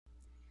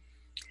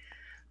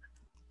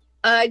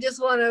I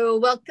just want to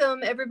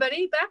welcome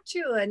everybody back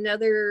to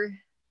another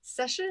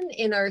session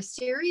in our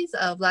series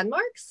of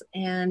landmarks.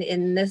 And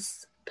in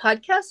this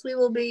podcast, we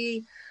will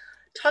be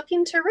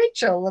talking to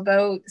Rachel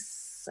about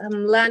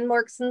some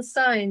landmarks and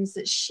signs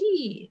that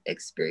she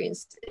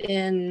experienced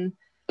in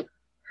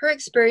her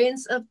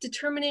experience of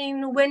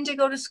determining when to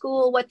go to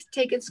school, what to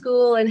take at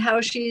school, and how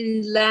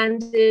she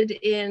landed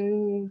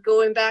in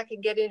going back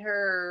and getting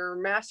her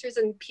master's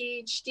and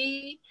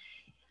PhD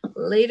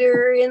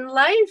later in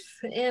life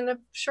in a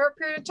short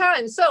period of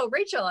time. So,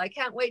 Rachel, I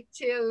can't wait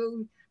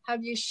to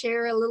have you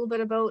share a little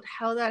bit about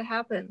how that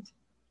happened.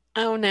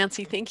 Oh,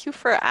 Nancy, thank you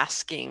for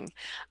asking.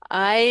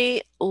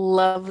 I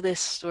love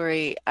this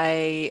story.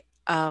 There's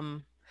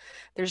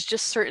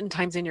just certain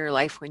times in your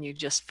life when you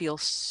just feel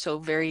so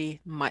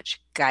very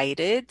much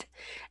guided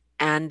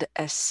and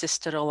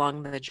assisted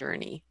along the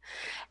journey.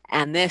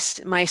 And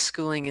my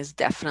schooling is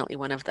definitely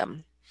one of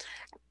them.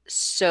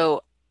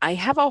 So I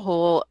have a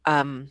whole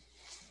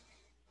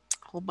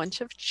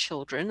bunch of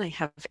children. I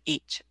have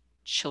 8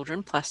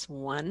 children plus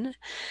one.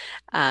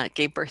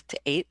 Gave birth to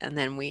 8, and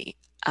then we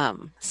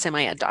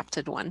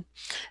semi-adopted one.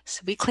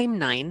 So we claim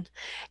 9.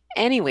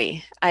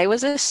 Anyway, I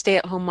was a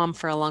stay-at-home mom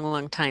for a long,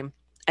 long time.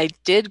 I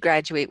did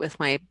graduate with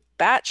my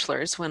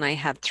bachelor's when I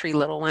had 3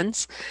 little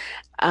ones,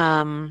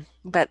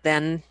 but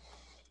then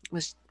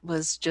was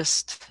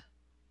just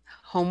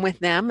home with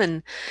them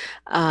and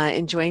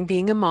enjoying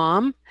being a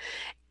mom.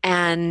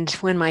 And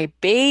when my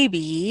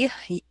baby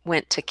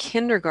went to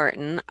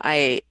kindergarten,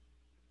 I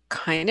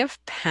kind of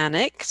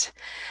panicked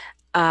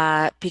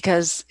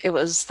because it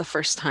was the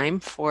first time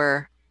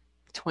for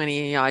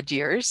 20 odd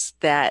years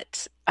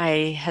that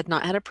I had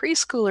not had a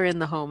preschooler in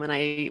the home, and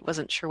I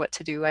wasn't sure what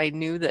to do. I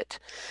knew that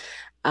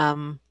I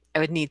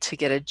would need to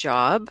get a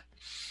job,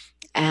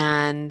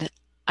 and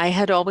I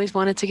had always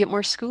wanted to get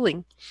more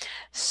schooling.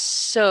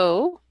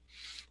 So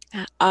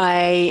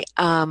I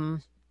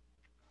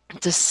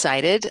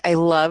decided I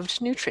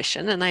loved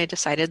nutrition, and I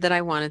decided that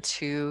I wanted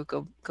to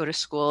go to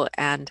school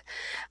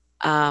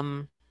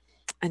um,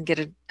 and get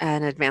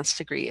an advanced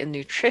degree in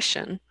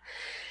nutrition,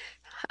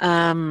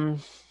 um,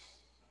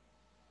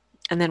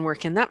 and then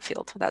work in that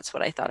field. That's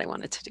what I thought I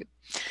wanted to do.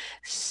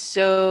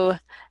 So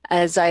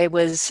as I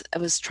was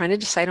trying to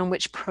decide on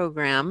which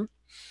program,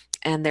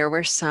 and there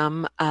were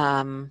some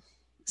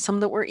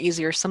that were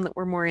easier, some that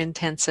were more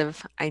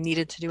intensive. I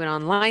needed to do it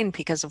online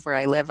because of where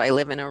I live. I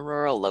live in a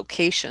rural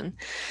location,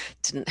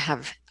 didn't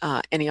have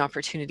any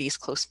opportunities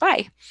close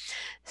by.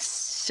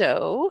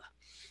 So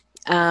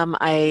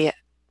I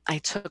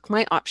took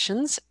my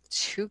options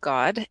to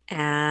God,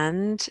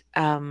 and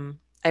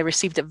I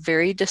received a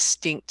very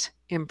distinct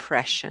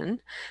impression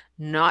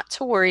not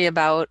to worry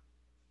about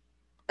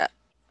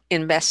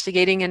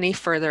investigating any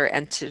further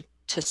and to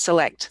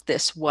select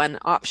this one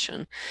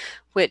option,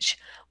 which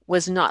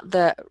was not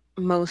the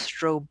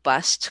most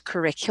robust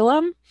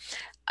curriculum.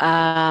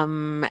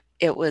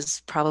 It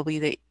was probably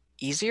the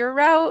easier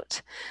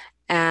route,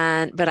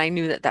 but I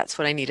knew that that's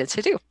what I needed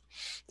to do.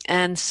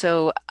 And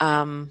so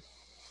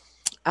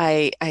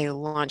I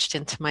launched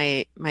into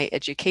my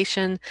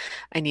education.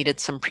 I needed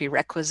some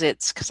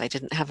prerequisites because I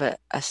didn't have a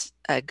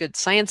good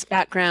science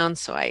background.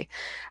 So I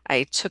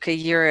took a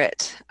year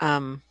at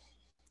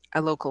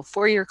a local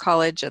 4-year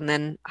college and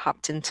then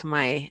hopped into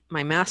my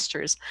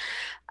master's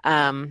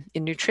in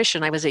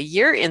nutrition. I was a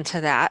year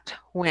into that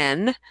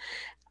when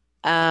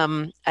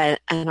an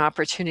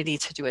opportunity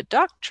to do a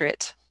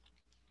doctorate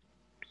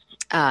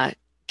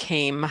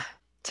came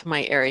to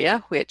my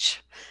area,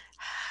 which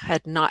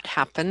had not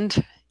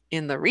happened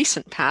in the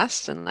recent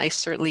past, and I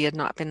certainly had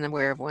not been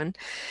aware of one.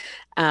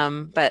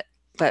 But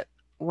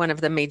one of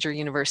the major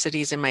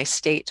universities in my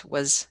state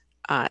was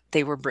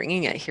they were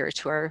bringing it here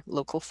to our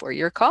local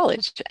 4-year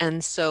college.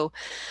 And so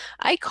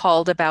I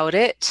called about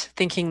it,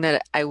 thinking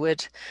that I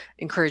would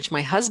encourage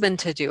my husband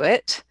to do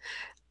it.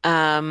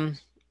 And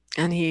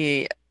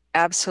he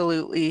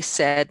absolutely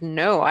said,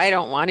 "No, I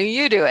don't want to,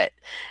 you do it."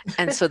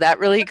 And so that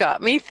really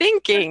got me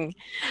thinking.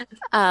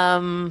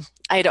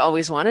 I'd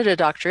always wanted a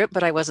doctorate,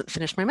 but I wasn't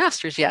finished my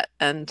master's yet.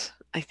 And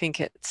I think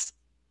it's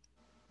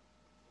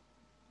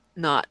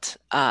not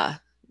the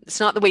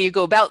way you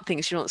go about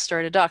things. You don't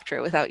start a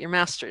doctorate without your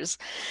master's.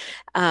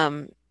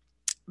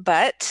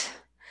 But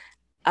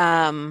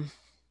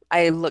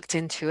I looked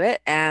into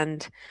it,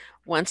 and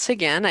once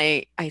again,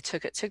 I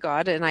took it to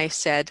God, and I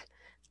said,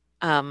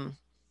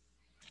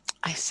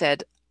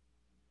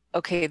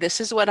 okay,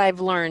 this is what I've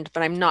learned,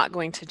 but I'm not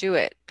going to do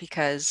it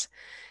because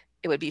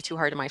it would be too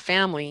hard on my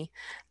family.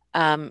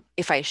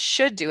 If I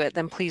should do it,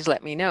 then please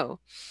let me know.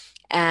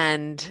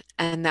 And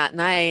that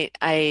night,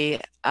 I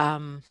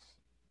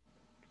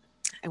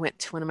went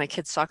to one of my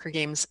kids' soccer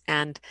games,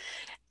 and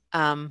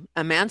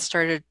a man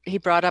he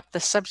brought up the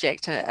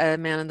subject, a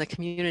man in the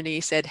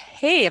community said,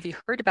 "Hey, have you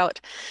heard about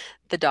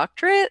the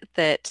doctorate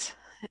that?"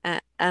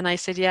 And I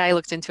said, "Yeah, I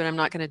looked into it. I'm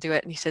not going to do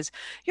it." And he says,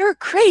 "You're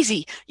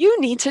crazy. You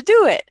need to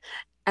do it."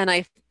 And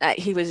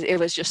it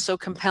was just so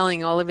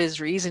compelling, all of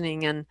his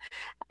reasoning, and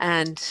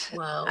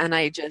Wow.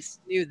 I just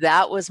knew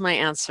that was my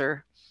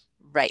answer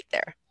right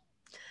there.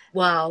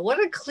 Wow,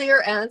 what a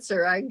clear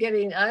answer. I'm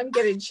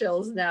getting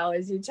chills now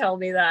as you tell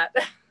me that.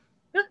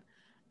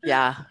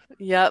 Yeah.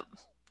 Yep.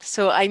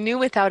 So I knew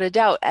without a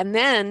doubt. And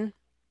then,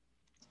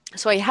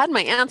 so I had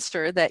my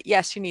answer that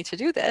yes, you need to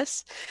do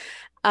this.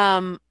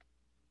 Um,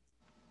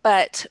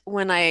 but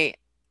when I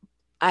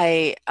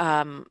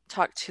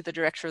talked to the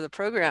director of the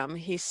program,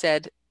 he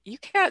said, "You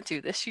can't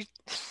do this. You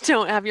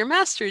don't have your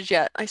master's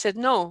yet." I said,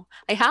 "No,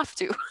 I have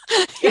to.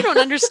 You don't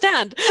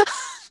understand.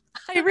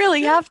 I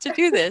really have to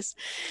do this."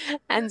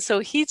 And so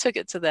he took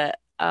it to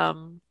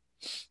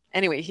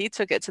anyway, he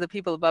took it to the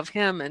people above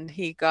him and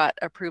he got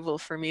approval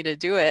for me to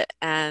do it.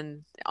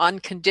 And on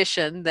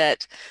condition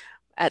that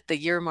at the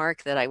year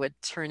mark that I would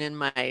turn in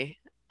my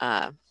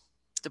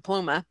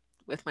diploma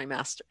with my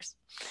master's,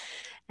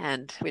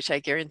 and which I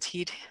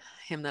guaranteed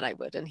him that I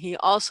would. And he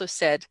also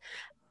said,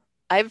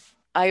 I've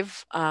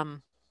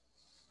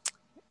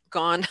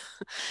gone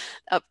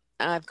up,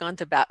 I've gone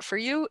to bat for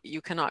you.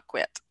 You cannot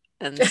quit.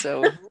 And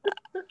so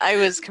I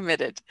was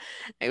committed.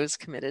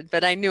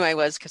 But I knew I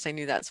was, because I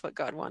knew that's what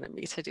God wanted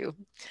me to do.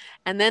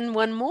 And then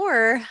one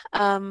more,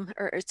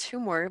 or two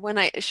more, when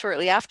I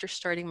shortly after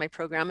starting my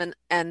program,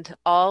 and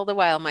all the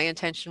while my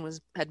intention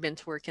had been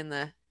to work in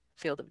the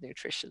field of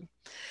nutrition,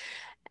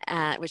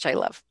 which I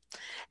love.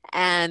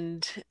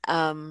 And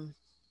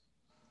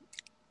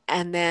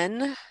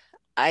then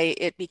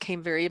it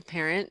became very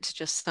apparent,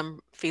 just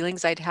some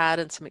feelings I'd had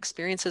and some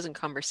experiences and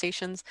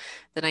conversations,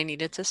 that I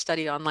needed to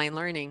study online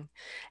learning.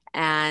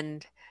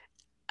 And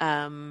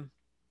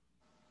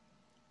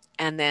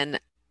then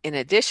in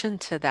addition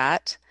to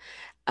that,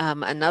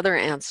 another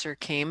answer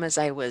came as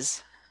I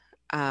was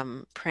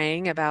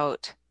praying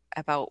about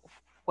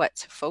what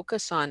to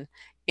focus on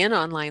in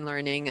online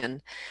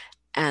learning,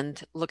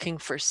 and looking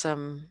for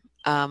some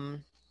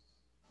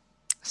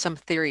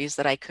theories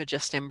that I could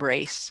just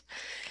embrace.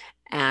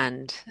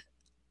 And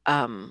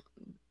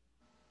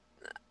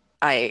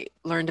I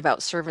learned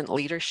about servant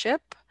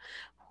leadership,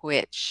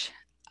 which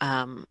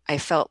I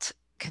felt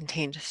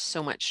contained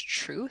so much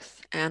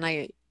truth, and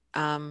I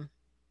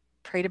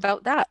prayed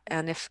about that,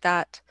 and if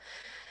that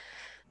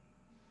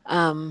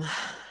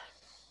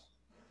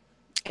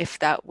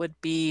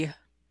would be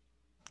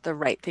the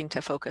right thing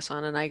to focus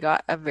on. And I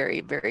got a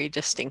very, very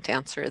distinct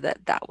answer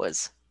that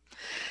was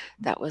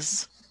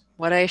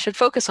what I should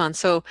focus on.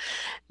 So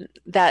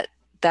that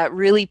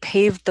really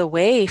paved the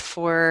way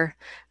for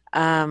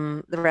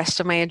the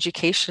rest of my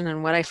education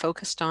and what I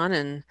focused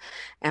on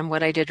and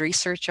what I did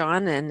research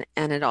on, and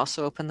it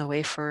also opened the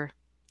way for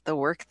the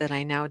work that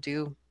I now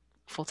do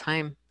full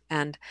time.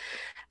 And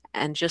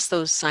just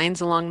those signs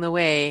along the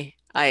way,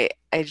 I'm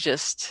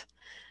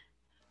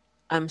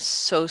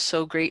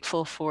so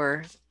grateful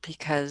for,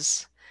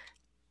 because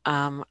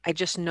I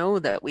just know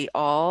that we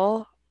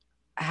all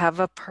have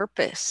a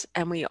purpose,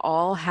 and we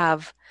all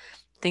have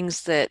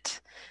things that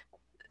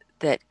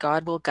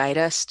God will guide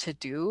us to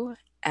do,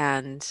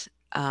 and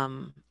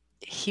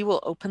He will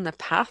open the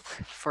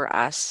path for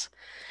us,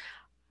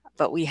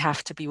 but we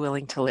have to be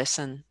willing to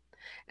listen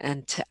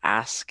and to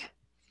ask,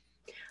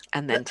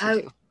 and then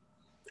to do.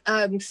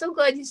 I'm so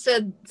glad you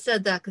said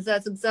that, because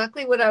that's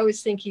exactly what I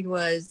was thinking,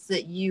 was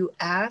that you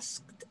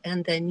asked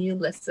and then you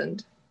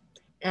listened,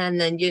 and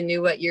then you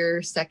knew what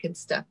your second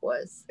step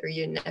was, or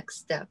your next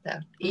step.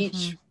 That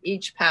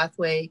each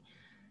pathway,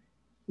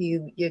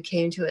 you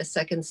came to a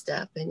second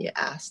step, and you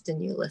asked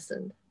and you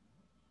listened.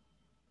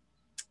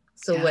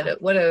 So yeah.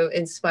 What a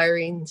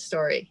inspiring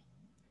story.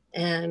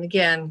 And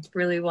again,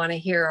 really want to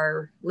hear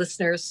our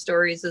listeners'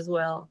 stories as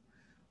well,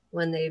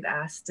 when they've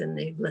asked and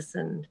they've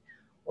listened,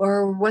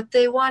 or what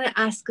they want to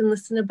ask and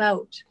listen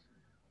about.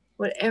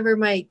 Whatever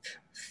might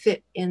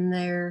fit in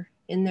their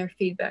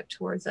feedback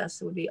towards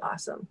us, it would be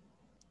awesome.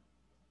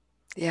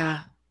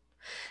 Yeah,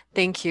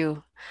 thank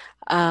you.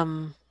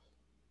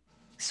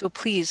 So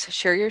please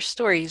share your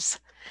stories.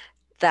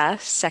 The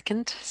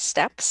Second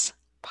Steps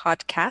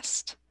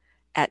Podcast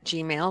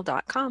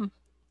 @gmail.com.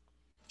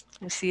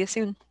 I'll see you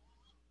soon.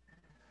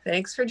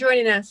 Thanks for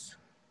joining us.